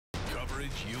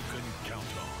you can count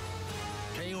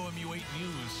on. KOMU 8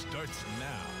 News starts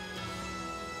now.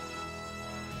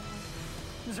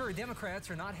 Missouri Democrats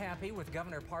are not happy with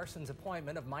Governor Parson's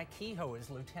appointment of Mike Kehoe as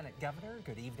Lieutenant Governor.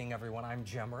 Good evening, everyone. I'm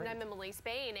Jim Murray. And I'm Emily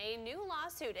Spain. A new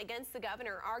lawsuit against the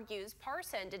governor argues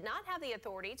Parson did not have the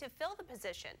authority to fill the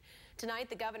position. Tonight,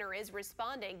 the governor is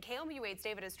responding. KOMU 8's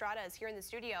David Estrada is here in the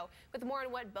studio with more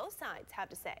on what both sides have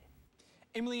to say.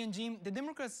 Emily and Jim, the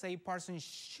Democrats say Parson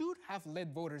should have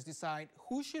let voters decide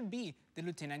who should be the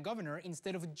lieutenant governor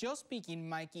instead of just picking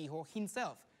Mike Kehoe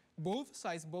himself. Both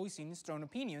sides voicing strong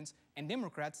opinions and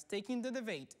Democrats taking the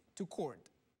debate to court.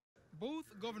 Both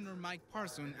Governor Mike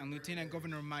Parson and Lieutenant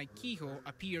Governor Mike Kehoe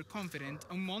appear confident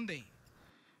on Monday.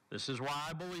 This is why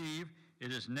I believe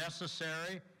it is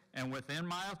necessary and within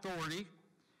my authority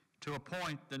to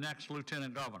appoint the next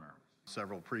lieutenant governor.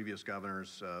 Several previous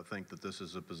governors think that this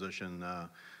is a position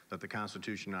that the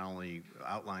Constitution not only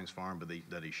outlines for him, but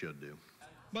that he should do.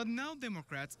 But now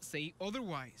Democrats say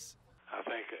otherwise. I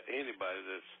think anybody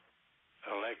that's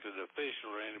elected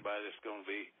official or anybody that's going to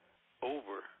be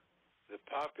over the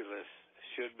populace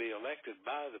should be elected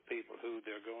by the people who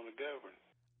they're going to govern.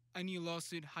 A new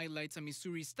lawsuit highlights a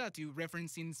Missouri statute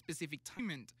referencing specific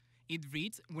timing. It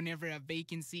reads, whenever a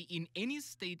vacancy in any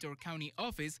state or county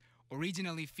office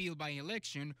originally filled by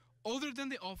election other than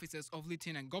the offices of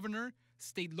lieutenant governor,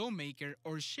 state lawmaker,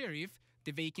 or sheriff,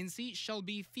 the vacancy shall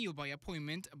be filled by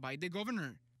appointment by the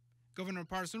governor. Governor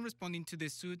Parson responding to the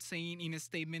suit, saying in a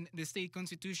statement the state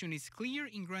constitution is clear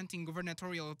in granting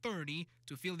gubernatorial authority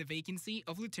to fill the vacancy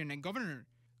of lieutenant governor.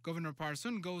 Governor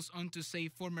Parson goes on to say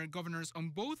former governors on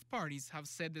both parties have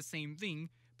said the same thing,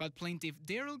 but plaintiff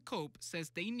Daryl Cope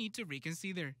says they need to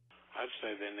reconsider. I'd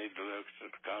say they need to look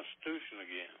at the Constitution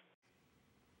again.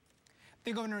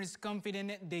 The governor is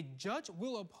confident the judge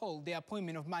will uphold the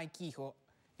appointment of Mike Kehoe.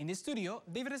 In the studio,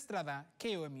 David Estrada,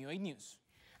 KOMU 8 News.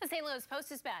 The St. Louis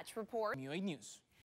Post-Dispatch report. KOMU 8 News.